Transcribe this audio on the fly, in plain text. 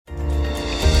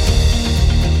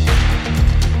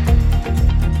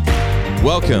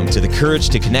Welcome to the Courage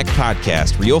to Connect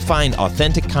podcast, where you'll find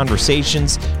authentic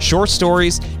conversations, short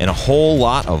stories, and a whole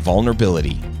lot of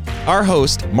vulnerability. Our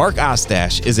host, Mark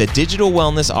Ostash, is a digital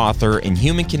wellness author and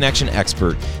human connection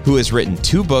expert who has written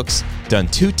 2 books, done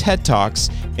 2 TED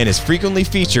Talks, and is frequently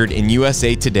featured in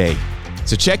USA Today.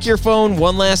 So check your phone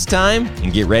one last time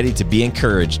and get ready to be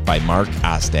encouraged by Mark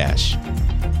Ostash.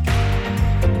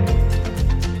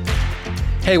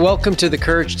 Hey, welcome to the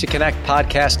Courage to Connect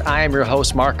podcast. I am your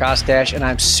host, Mark Ostash, and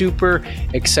I'm super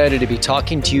excited to be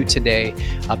talking to you today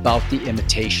about the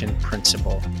Imitation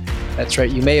Principal. That's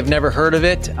right. You may have never heard of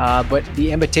it, but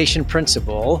the Imitation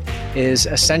Principal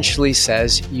essentially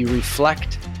says you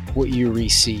reflect what you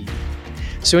receive.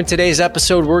 So in today's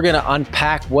episode, we're going to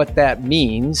unpack what that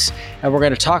means, and we're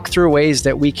going to talk through ways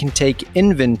that we can take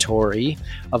inventory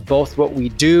of both what we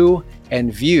do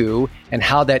and view and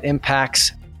how that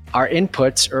impacts our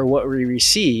inputs or what we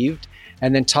received,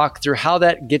 and then talk through how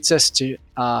that gets us to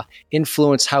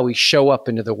influence how we show up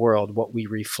into the world, what we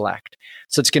reflect.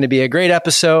 So it's going to be a great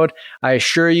episode. I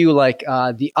assure you, like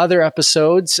the other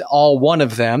episodes, all one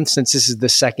of them, since this is the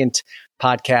second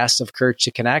podcast of Courage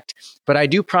to Connect. But I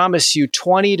do promise you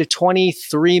 20 to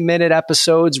 23-minute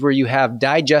episodes where you have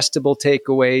digestible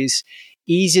takeaways,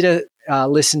 easy to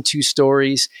listen to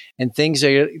stories, and things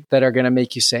that are going to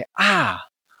make you say, oh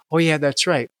yeah, that's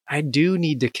right. I do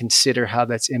need to consider how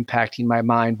that's impacting my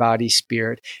mind, body,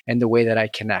 spirit, and the way that I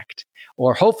connect,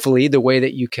 or hopefully the way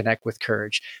that you connect with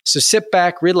courage. So sit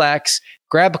back, relax,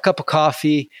 grab a cup of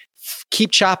coffee,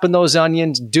 keep chopping those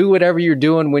onions, do whatever you're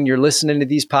doing when you're listening to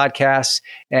these podcasts.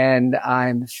 And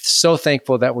I'm so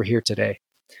thankful that we're here today.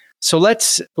 So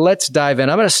let's dive in.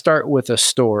 I'm going to start with a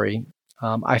story.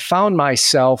 I found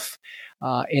myself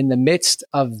in the midst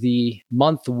of the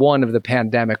month 1 of the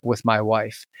pandemic with my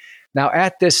wife. Now,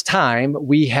 at this time,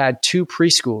 we had 2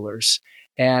 preschoolers,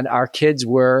 and our kids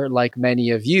were, like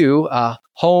many of you,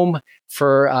 home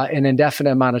for an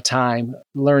indefinite amount of time,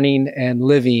 learning and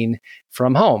living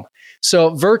from home.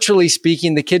 So virtually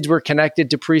speaking, the kids were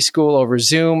connected to preschool over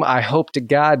Zoom. I hope to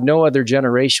God no other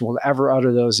generation will ever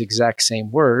utter those exact same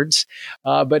words.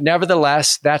 But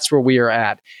nevertheless, that's where we are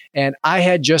at. And I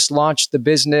had just launched the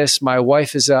business. My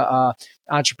wife is a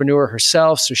entrepreneur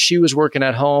herself, so she was working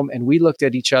at home, and we looked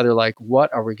at each other like,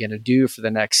 what are we going to do for the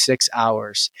next 6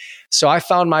 hours? So I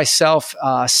found myself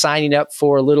signing up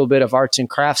for a little bit of arts and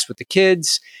crafts with the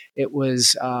kids. It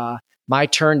was my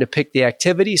turn to pick the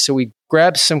activity, so we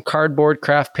grabbed some cardboard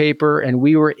craft paper, and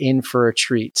we were in for a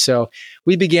treat. So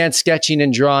we began sketching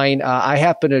and drawing. I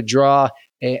happened to draw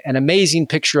an amazing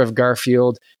picture of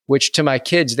Garfield, which to my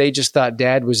kids, they just thought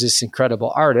Dad was this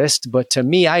incredible artist. But to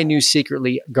me, I knew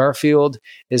secretly Garfield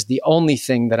is the only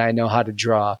thing that I know how to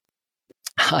draw.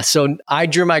 So I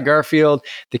drew my Garfield.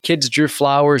 The kids drew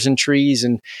flowers and trees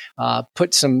and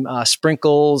put some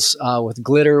sprinkles with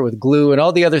glitter, with glue, and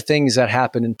all the other things that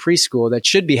happen in preschool that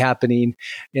should be happening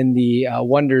in the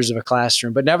wonders of a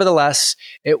classroom. But nevertheless,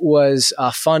 it was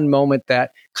a fun moment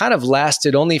that kind of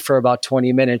lasted only for about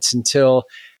 20 minutes until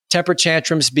temper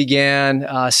tantrums began,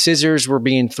 scissors were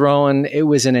being thrown. It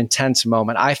was an intense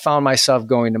moment. I found myself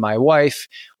going to my wife.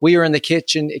 We were in the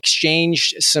kitchen,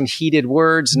 exchanged some heated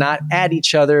words, not at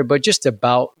each other, but just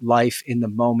about life in the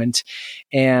moment.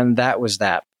 And that was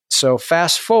that. So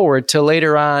fast forward to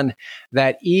later on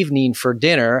that evening for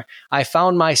dinner, I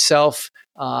found myself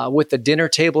with the dinner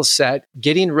table set,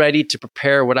 getting ready to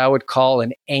prepare what I would call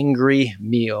an angry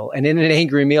meal. And in an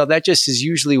angry meal, that just is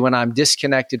usually when I'm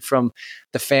disconnected from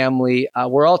the family.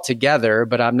 We're all together,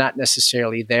 but I'm not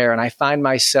necessarily there. And I find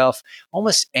myself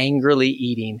almost angrily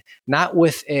eating, not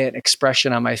with an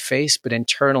expression on my face, but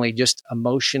internally just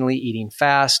emotionally eating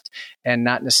fast and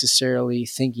not necessarily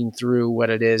thinking through what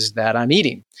it is that I'm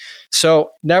eating. So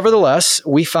nevertheless,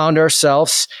 we found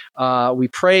ourselves, we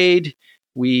prayed.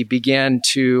 We began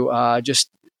to just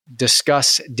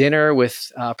discuss dinner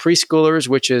with preschoolers,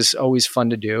 which is always fun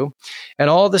to do. And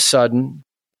all of a sudden,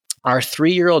 our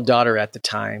 3-year-old daughter at the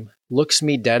time looks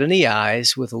me dead in the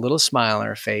eyes with a little smile on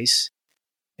her face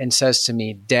and says to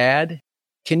me, "Dad,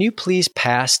 can you please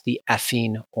pass the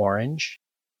effing orange?"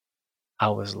 I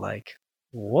was like,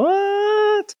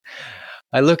 what?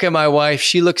 I look at my wife,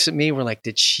 she looks at me, we're like,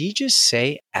 did she just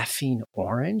say effing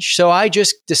orange? So I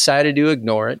just decided to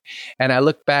ignore it. And I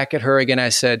looked back at her again. I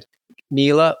said,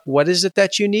 "Mila, what is it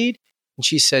that you need?" And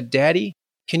she said, "Daddy,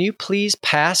 can you please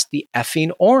pass the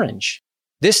effing orange?"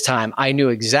 This time I knew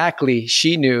exactly,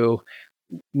 she didn't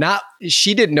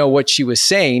know what she was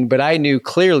saying, but I knew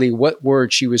clearly what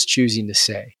word she was choosing to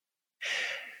say.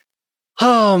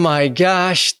 Oh my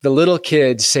gosh, the little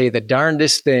kids say the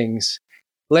darndest things.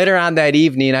 Later on that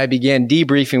evening, I began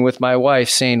debriefing with my wife,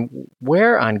 saying,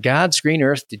 where on God's green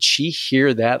earth did she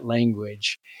hear that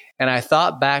language? And I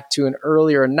thought back to an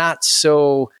earlier, not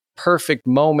so perfect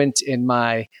moment in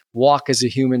my walk as a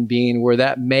human being where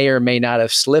that may or may not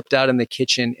have slipped out in the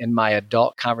kitchen in my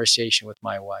adult conversation with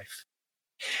my wife.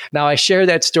 Now, I share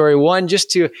that story, one,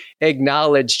 just to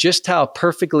acknowledge just how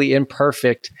perfectly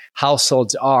imperfect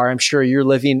households are. I'm sure you're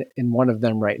living in one of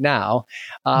them right now,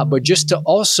 but just to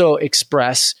also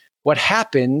express what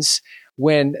happens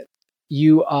when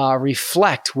you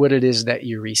reflect what it is that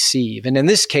you receive. And in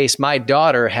this case, my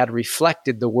daughter had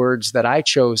reflected the words that I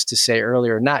chose to say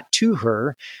earlier, not to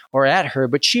her or at her,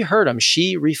 but she heard them.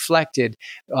 She reflected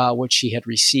what she had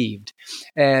received.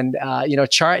 And,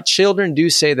 children do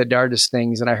say the darndest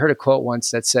things. And I heard a quote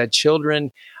once that said,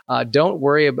 children, don't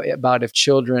worry about if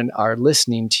children are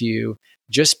listening to you.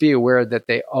 Just be aware that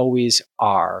they always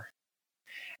are.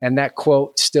 And that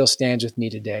quote still stands with me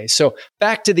today. So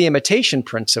back to the imitation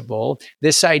principle,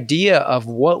 this idea of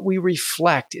what we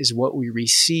reflect is what we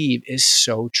receive is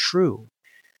so true.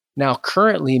 Now,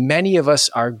 currently, many of us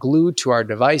are glued to our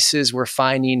devices. We're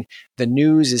finding the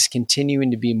news is continuing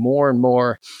to be more and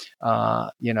more, I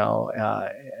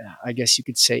guess you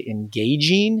could say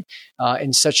engaging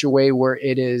in such a way where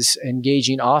it is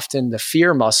engaging often the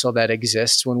fear muscle that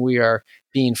exists when we are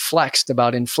being flexed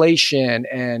about inflation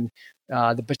and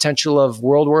the potential of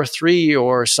World War III,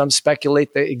 or some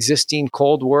speculate the existing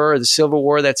Cold War or the Civil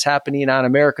War that's happening on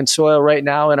American soil right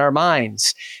now in our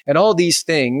minds. And all these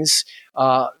things,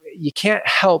 you can't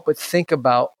help but think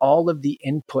about all of the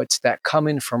inputs that come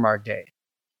in from our day.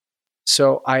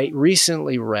 So I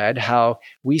recently read how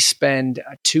we spend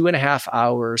 2.5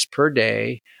 hours per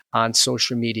day on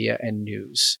social media and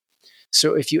news.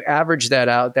 So if you average that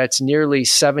out, that's nearly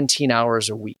 17 hours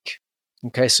a week.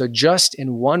 Okay, so just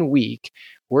in 1 week,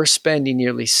 we're spending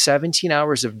nearly 17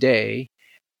 hours a day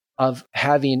of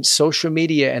having social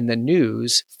media and the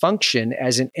news function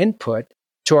as an input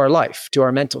to our life, to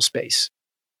our mental space.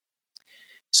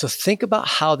 So think about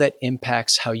how that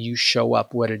impacts how you show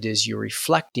up, what it is you're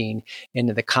reflecting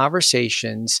into the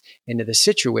conversations, into the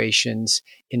situations,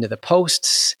 into the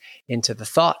posts, into the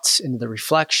thoughts, into the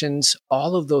reflections.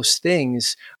 All of those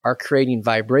things are creating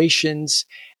vibrations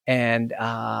and,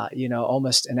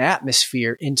 almost an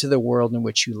atmosphere into the world in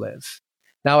which you live.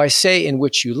 Now, I say in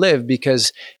which you live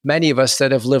because many of us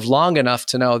that have lived long enough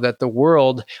to know that the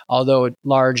world, although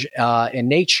large in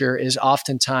nature, is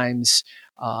oftentimes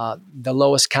the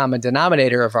lowest common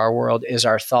denominator of our world is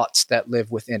our thoughts that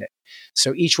live within it.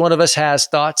 So each one of us has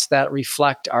thoughts that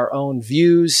reflect our own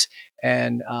views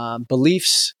and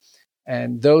beliefs,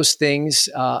 and those things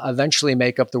eventually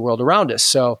make up the world around us.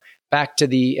 So back to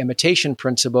the imitation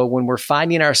principle, when we're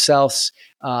finding ourselves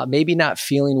maybe not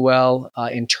feeling well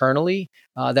internally,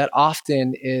 that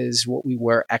often is what we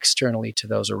wear externally to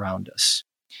those around us.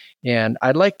 And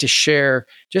I'd like to share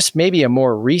just maybe a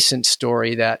more recent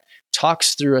story that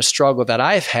talks through a struggle that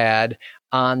I've had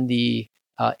on the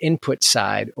input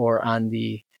side or on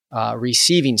the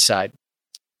receiving side.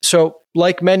 So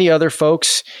like many other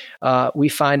folks, we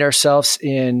find ourselves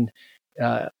in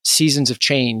seasons of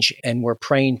change, and we're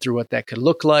praying through what that could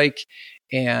look like.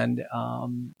 And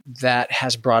that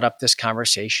has brought up this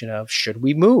conversation of, should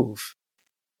we move?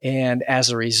 And as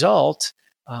a result,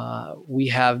 I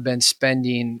have been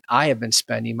spending,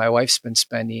 my wife's been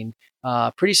spending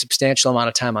a pretty substantial amount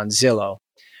of time on Zillow.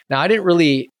 Now, I didn't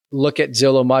really look at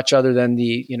Zillow much other than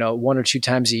the, 1 or 2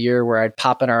 times a year where I'd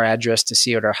pop in our address to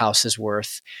see what our house is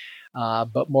worth.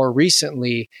 But more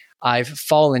recently, I've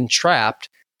fallen trapped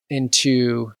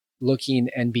into looking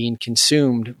and being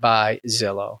consumed by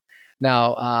Zillow.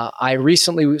 Now, I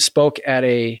recently spoke at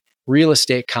a real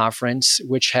estate conference,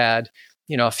 which had,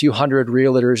 a few hundred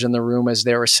realtors in the room as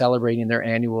they were celebrating their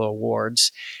annual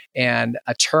awards. And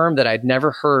a term that I'd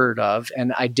never heard of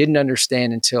and I didn't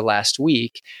understand until last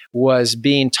week was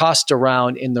being tossed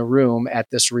around in the room at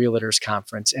this realtors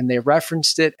conference. And they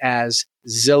referenced it as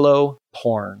Zillow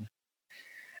porn.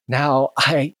 Now,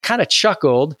 I kind of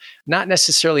chuckled, not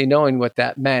necessarily knowing what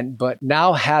that meant, but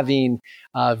now having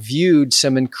viewed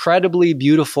some incredibly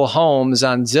beautiful homes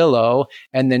on Zillow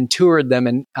and then toured them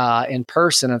in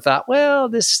person and thought, well,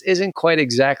 this isn't quite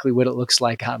exactly what it looks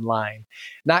like online.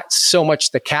 Not so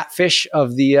much the catfish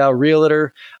of the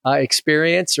realtor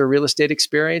experience or real estate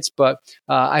experience, but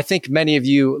I think many of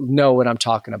you know what I'm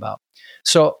talking about.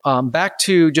 So back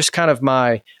to just kind of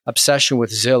my obsession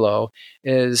with Zillow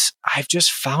is I've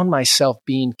just found myself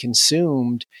being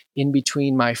consumed in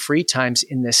between my free times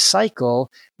in this cycle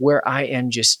where I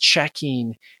am just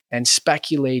checking and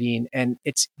speculating. And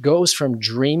it goes from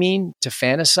dreaming to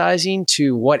fantasizing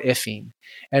to what ifing.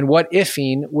 And what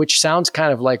ifing, which sounds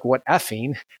kind of like what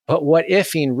effing, but what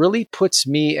ifing really puts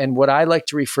me in what I like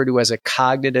to refer to as a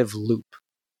cognitive loop.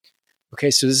 Okay,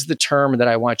 so this is the term that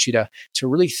I want you to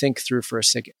really think through for a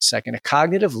second. A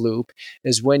cognitive loop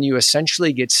is when you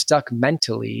essentially get stuck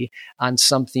mentally on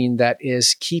something that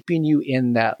is keeping you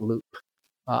in that loop.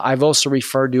 I've also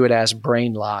referred to it as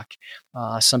brain lock.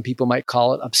 Some people might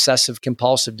call it obsessive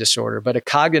compulsive disorder, but a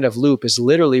cognitive loop is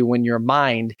literally when your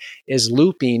mind is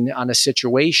looping on a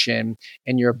situation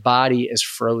and your body is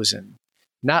frozen.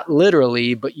 Not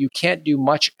literally, but you can't do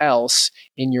much else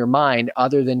in your mind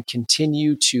other than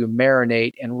continue to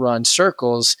marinate and run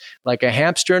circles like a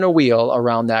hamster in a wheel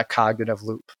around that cognitive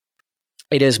loop.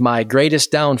 It is my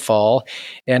greatest downfall,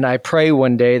 and I pray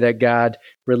one day that God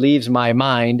relieves my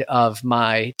mind of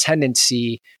my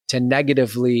tendency to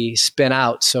negatively spin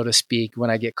out, so to speak, when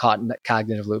I get caught in that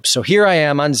cognitive loop. So here I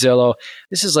am on Zillow.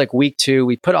 This is like week 2.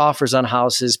 We put offers on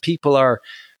houses. People are,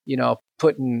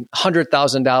 putting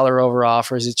 $100,000 over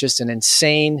offers. It's just an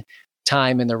insane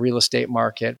time in the real estate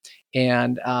market.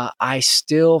 And I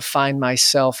still find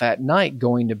myself at night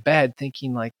going to bed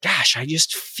thinking like, gosh, I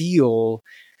just feel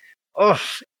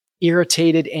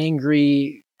irritated,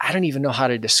 angry. I don't even know how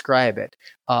to describe it.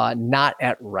 Not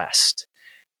at rest.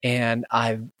 And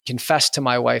I've confessed to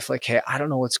my wife, like, hey, I don't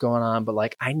know what's going on, but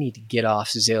like, I need to get off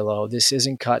Zillow. This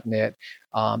isn't cutting it.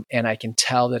 And I can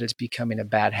tell that it's becoming a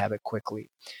bad habit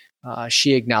quickly.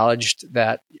 She acknowledged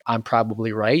that I'm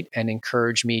probably right and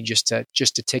encouraged me just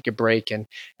to take a break. And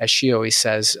as she always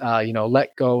says,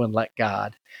 let go and let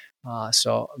God.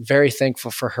 So very thankful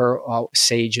for her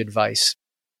sage advice.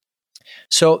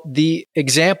 So the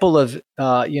example of,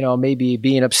 maybe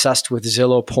being obsessed with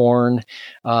Zillow porn,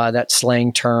 that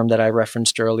slang term that I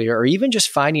referenced earlier, or even just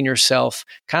finding yourself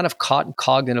kind of caught in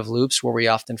cognitive loops where we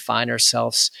often find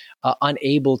ourselves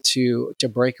unable to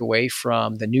break away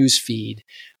from the news feed,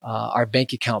 our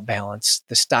bank account balance,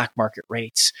 the stock market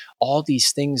rates, all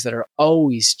these things that are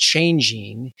always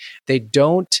changing. They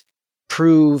don't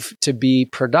prove to be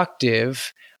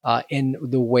productive in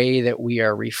the way that we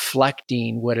are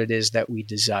reflecting what it is that we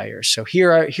desire. So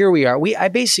here we are. I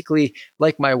basically,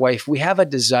 like my wife, we have a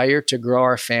desire to grow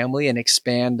our family and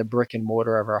expand the brick and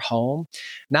mortar of our home,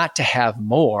 not to have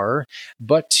more,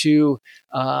 but to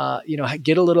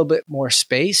get a little bit more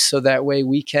space so that way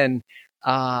we can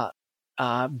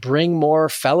bring more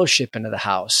fellowship into the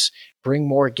house, bring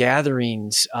more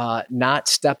gatherings, not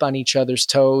step on each other's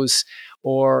toes,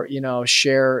 or,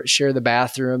 share the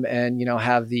bathroom and,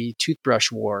 have the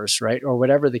toothbrush wars, right? Or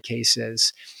whatever the case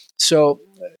is. So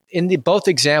in both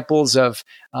examples of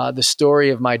the story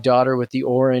of my daughter with the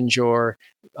orange or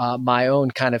my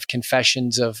own kind of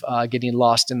confessions of getting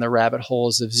lost in the rabbit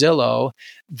holes of Zillow,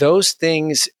 those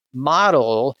things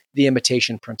model the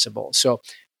imitation principle. So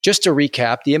just to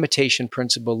recap, the imitation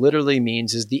principle literally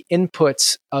means is the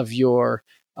inputs of your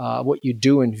what you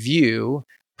do and view,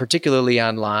 particularly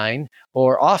online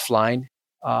or offline,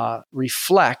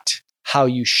 reflect how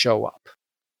you show up.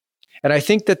 And I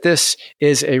think that this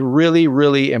is a really,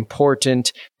 really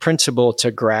important principle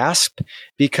to grasp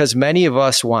because many of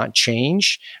us want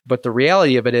change, but the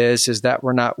reality of it is that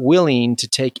we're not willing to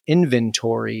take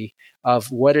inventory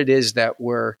of what it is that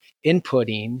we're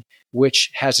inputting, which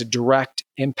has a direct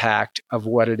impact of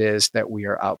what it is that we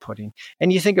are outputting.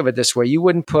 And you think of it this way, you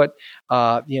wouldn't put,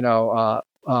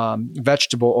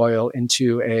 vegetable oil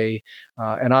into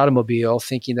an automobile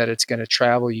thinking that it's going to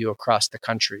travel you across the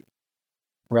country,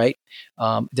 right?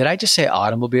 Did I just say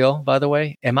automobile, by the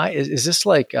way? Is this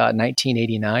like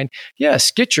 1989? Yes,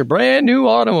 get your brand new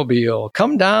automobile.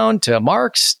 Come down to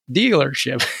Mark's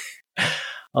dealership.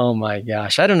 Oh my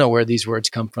gosh. I don't know where these words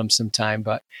come from sometime,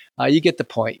 but you get the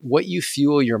point. What you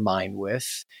fuel your mind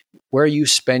with, where you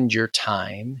spend your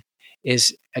time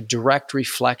is a direct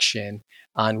reflection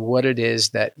on what it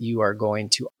is that you are going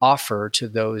to offer to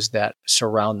those that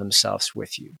surround themselves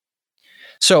with you.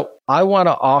 So I want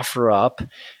to offer up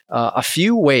a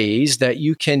few ways that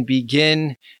you can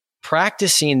begin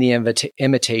practicing the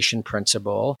imitation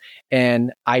principle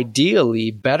and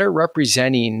ideally better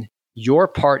representing your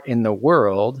part in the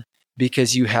world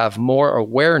because you have more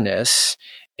awareness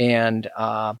and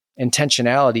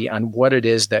intentionality on what it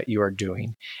is that you are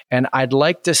doing. And I'd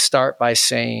like to start by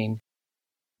saying,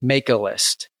 make a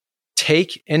list.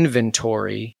 Take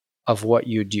inventory of what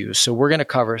you do. So we're going to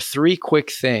cover 3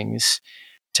 quick things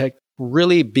to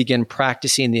really begin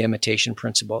practicing the imitation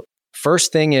principle.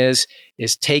 First thing is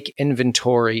take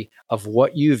inventory of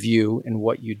what you view and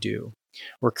what you do.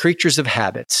 We're creatures of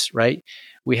habits, right?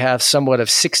 We have somewhat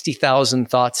of 60,000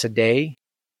 thoughts a day.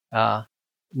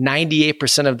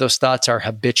 98% of those thoughts are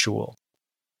habitual,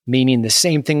 meaning the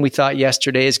same thing we thought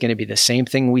yesterday is going to be the same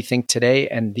thing we think today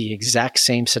and the exact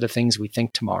same set of things we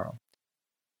think tomorrow,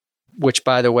 which,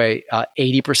 by the way,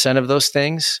 80% of those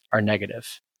things are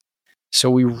negative. So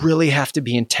we really have to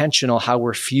be intentional how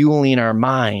we're fueling our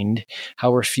mind,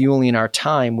 how we're fueling our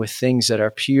time with things that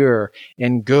are pure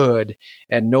and good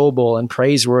and noble and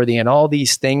praiseworthy and all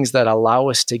these things that allow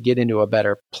us to get into a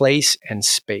better place and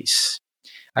space.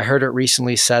 I heard it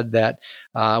recently said that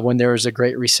when there was a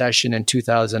great recession in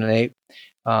 2008,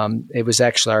 it was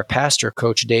actually our pastor,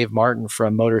 Coach Dave Martin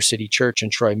from Motor City Church in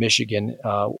Troy, Michigan,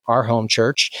 our home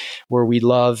church, where we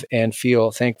love and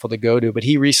feel thankful to go to. But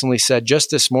he recently said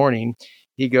just this morning,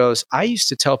 he goes, I used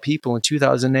to tell people in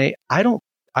 2008, I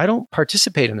don't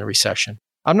participate in the recession.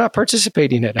 I'm not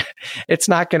participating in it. It's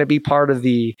not going to be part of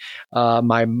the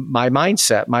my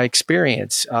mindset, my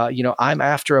experience. I'm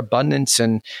after abundance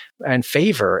and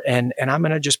favor, and I'm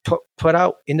going to just put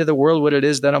out into the world what it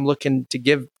is that I'm looking to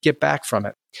get back from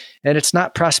it. And it's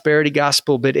not prosperity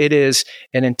gospel, but it is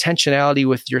an intentionality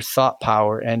with your thought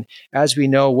power. And as we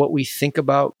know, what we think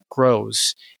about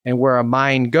grows, and where our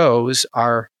mind goes,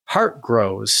 our heart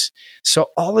grows. So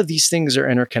all of these things are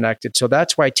interconnected. So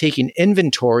that's why taking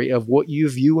inventory of what you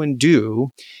view and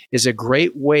do is a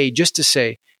great way just to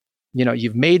say,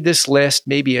 you've made this list.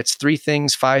 Maybe it's 3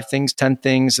 things, 5 things, 10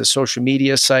 things, the social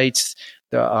media sites,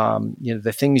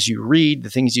 the things you read, the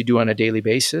things you do on a daily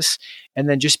basis, and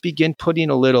then just begin putting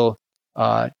a little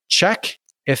check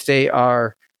if they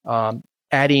are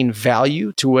adding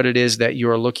value to what it is that you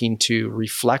are looking to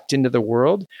reflect into the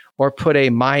world, or put a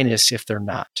minus if they're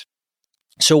not.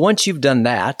 So once you've done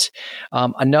that,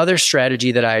 another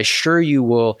strategy that I assure you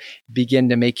will begin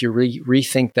to make you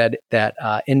rethink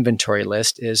that inventory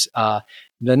list is the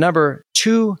number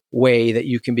 2 way that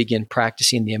you can begin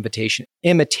practicing the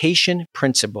imitation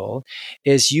principle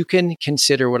is you can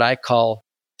consider what I call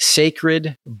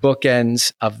sacred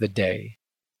bookends of the day.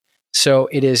 So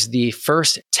it is the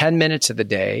first 10 minutes of the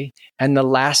day and the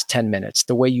last 10 minutes,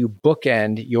 the way you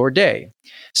bookend your day.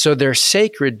 So they're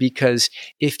sacred because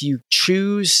if you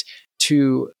choose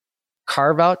to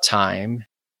carve out time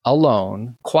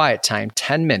alone, quiet time,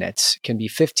 10 minutes, can be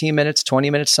 15 minutes, 20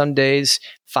 minutes some days,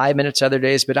 5 minutes other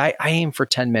days, but I aim for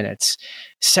 10 minutes.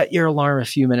 Set your alarm a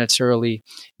few minutes early,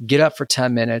 get up for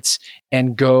 10 minutes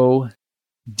and go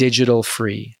digital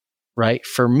free, right?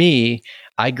 For me,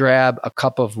 I grab a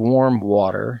cup of warm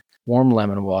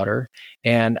lemon water,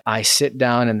 and I sit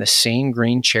down in the same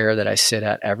green chair that I sit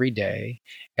at every day.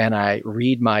 And I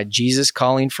read my Jesus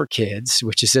Calling for Kids,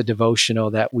 which is a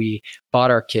devotional that we bought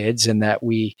our kids and that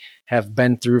we have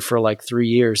been through for like 3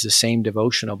 years, the same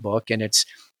devotional book. And it's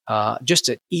just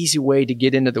an easy way to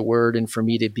get into the Word and for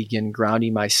me to begin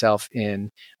grounding myself in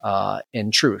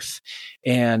truth.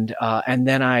 And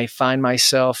then I find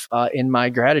myself in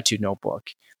my gratitude notebook.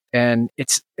 And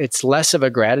it's less of a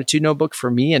gratitude notebook for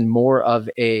me and more of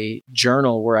a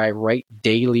journal where I write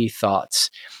daily thoughts.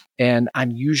 And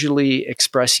I'm usually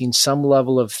expressing some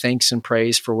level of thanks and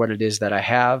praise for what it is that I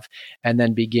have, and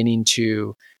then beginning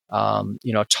to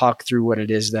talk through what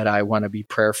it is that I want to be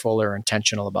prayerful or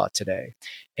intentional about today.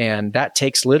 And that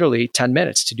takes literally 10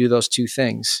 minutes to do those 2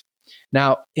 things.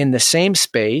 Now, in the same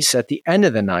space, at the end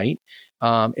of the night,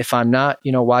 if I'm not,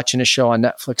 watching a show on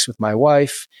Netflix with my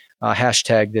wife,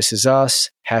 hashtag this is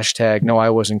us, hashtag no, I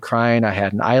wasn't crying, I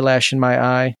had an eyelash in my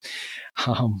eye.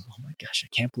 Oh my gosh, I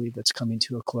can't believe that's coming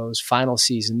to a close. Final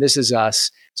season, This Is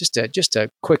Us. Just a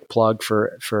quick plug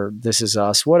for This Is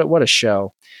Us. What a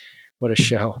show. What a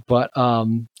show. But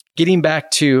getting back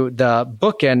to the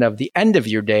bookend of the end of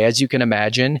your day, as you can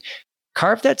imagine,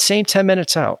 carve that same 10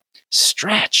 minutes out.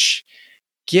 Stretch.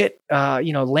 Get,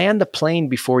 land the plane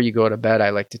before you go to bed, I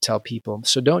like to tell people.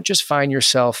 So don't just find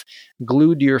yourself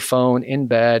glued to your phone in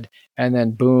bed and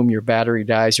then boom, your battery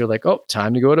dies. You're like, oh,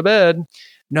 time to go to bed.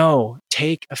 No,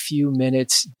 take a few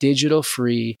minutes digital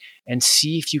free and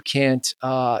see if you can't,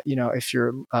 if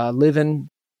you're living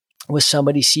with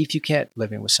somebody, see if you can't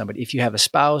live in with somebody. If you have a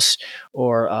spouse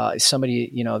or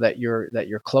somebody that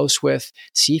you're close with,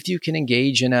 see if you can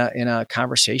engage in a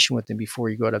conversation with them before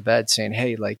you go to bed, saying,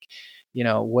 hey,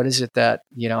 what is it that,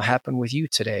 happened with you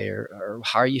today? Or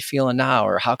how are you feeling now?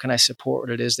 Or how can I support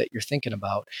what it is that you're thinking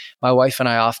about? My wife and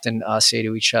I often say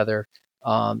to each other,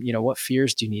 what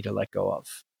fears do you need to let go of?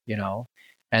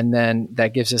 And then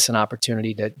that gives us an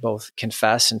opportunity to both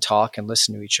confess and talk and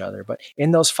listen to each other. But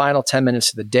in those final 10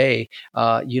 minutes of the day,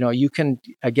 you can,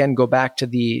 again, go back to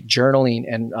the journaling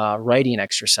and writing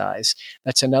exercise.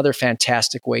 That's another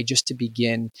fantastic way just to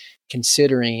begin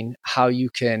considering how you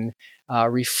can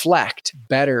reflect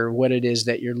better what it is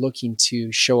that you're looking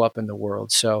to show up in the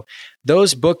world. So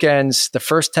those bookends, the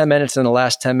first 10 minutes and the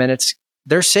last 10 minutes,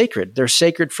 they're sacred. They're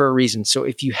sacred for a reason. So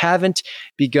if you haven't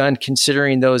begun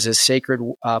considering those as sacred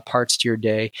parts to your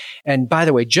day, and by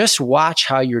the way, just watch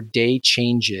how your day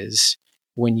changes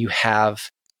when you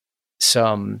have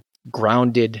some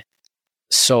grounded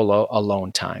solo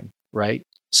alone time, right?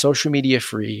 Social media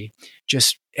free,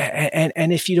 just,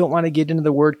 and if you don't want to get into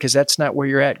the word because that's not where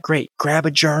you're at, great. Grab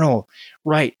a journal,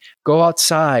 right? Go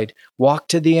outside, walk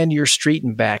to the end of your street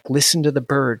and back, listen to the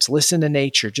birds, listen to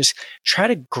nature. Just try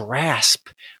to grasp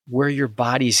where your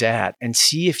body's at and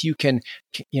see if you can,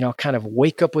 kind of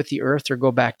wake up with the earth or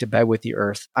go back to bed with the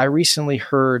earth. I recently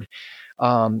heard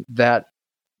that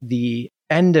the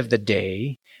end of the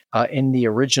day in the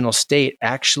original state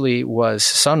actually was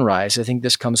sunrise. I think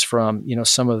this comes from,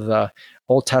 some of the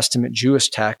Old Testament Jewish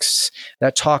texts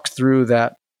that talk through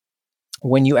that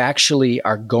when you actually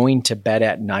are going to bed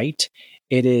at night,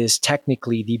 it is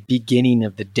technically the beginning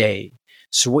of the day.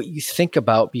 So what you think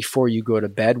about before you go to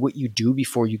bed, what you do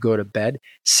before you go to bed,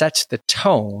 sets the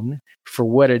tone for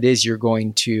what it is you're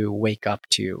going to wake up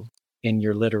to in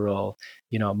your literal,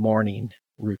 morning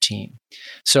routine.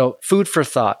 So food for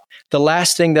thought. The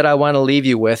last thing that I want to leave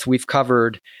you with, we've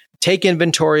covered take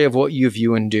inventory of what you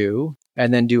view and do,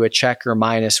 and then do a check or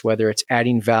minus whether it's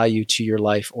adding value to your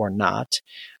life or not.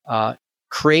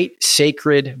 Create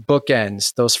sacred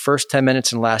bookends, those first 10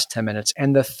 minutes and last 10 minutes.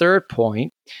 And the third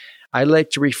point I like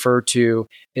to refer to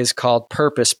is called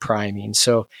purpose priming.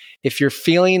 So if you're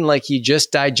feeling like you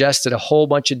just digested a whole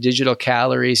bunch of digital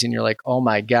calories and you're like, oh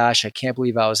my gosh, I can't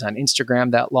believe I was on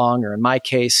Instagram that long, or in my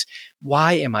case,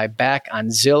 why am I back on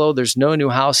Zillow? There's no new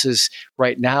houses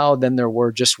right now than there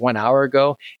were just 1 hour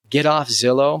ago. Get off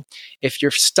Zillow. If you're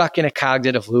stuck in a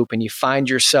cognitive loop and you find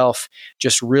yourself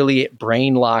just really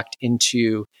brain locked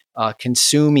into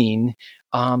consuming,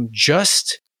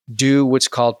 just do what's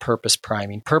called purpose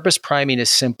priming. Purpose priming is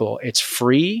simple. It's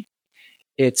free.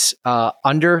 It's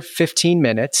under 15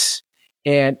 minutes,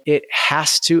 and it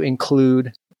has to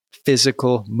include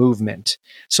physical movement.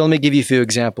 So let me give you a few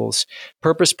examples.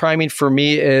 Purpose priming for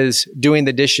me is doing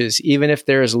the dishes, even if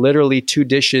there's literally 2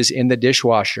 dishes in the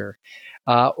dishwasher,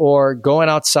 or going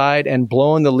outside and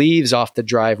blowing the leaves off the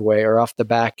driveway or off the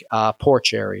back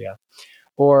porch area,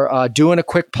 or doing a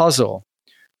quick puzzle,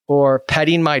 or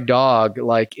petting my dog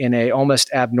like in a almost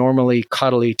abnormally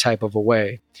cuddly type of a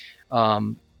way.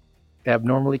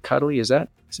 Abnormally cuddly, is that?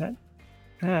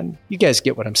 And you guys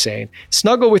get what I'm saying.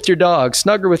 Snuggle with your dog,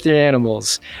 snuggle with your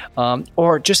animals,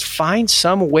 or just find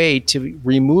some way to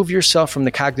remove yourself from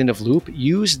the cognitive loop.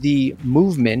 Use the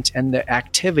movement and the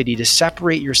activity to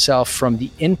separate yourself from the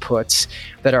inputs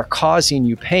that are causing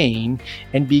you pain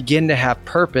and begin to have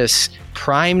purpose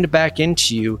primed back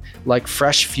into you like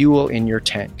fresh fuel in your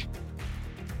tank.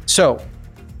 So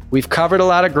we've covered a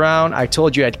lot of ground. I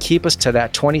told you I'd keep us to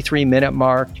that 23-minute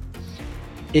mark.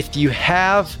 If you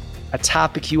have a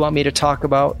topic you want me to talk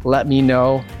about, let me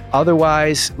know.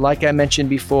 Otherwise, like I mentioned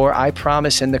before, I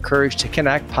promise in the Courage to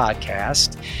Connect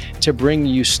podcast to bring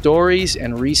you stories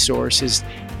and resources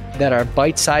that are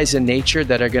bite-sized in nature,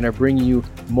 that are going to bring you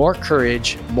more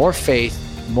courage, more faith,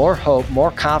 more hope,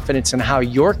 more confidence in how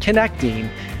you're connecting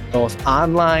both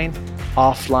online,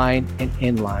 offline, and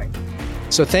inline.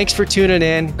 So thanks for tuning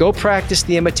in. Go practice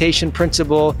the Imitation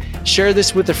Principal. Share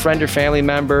this with a friend or family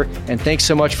member. And thanks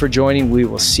so much for joining. We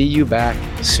will see you back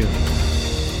soon.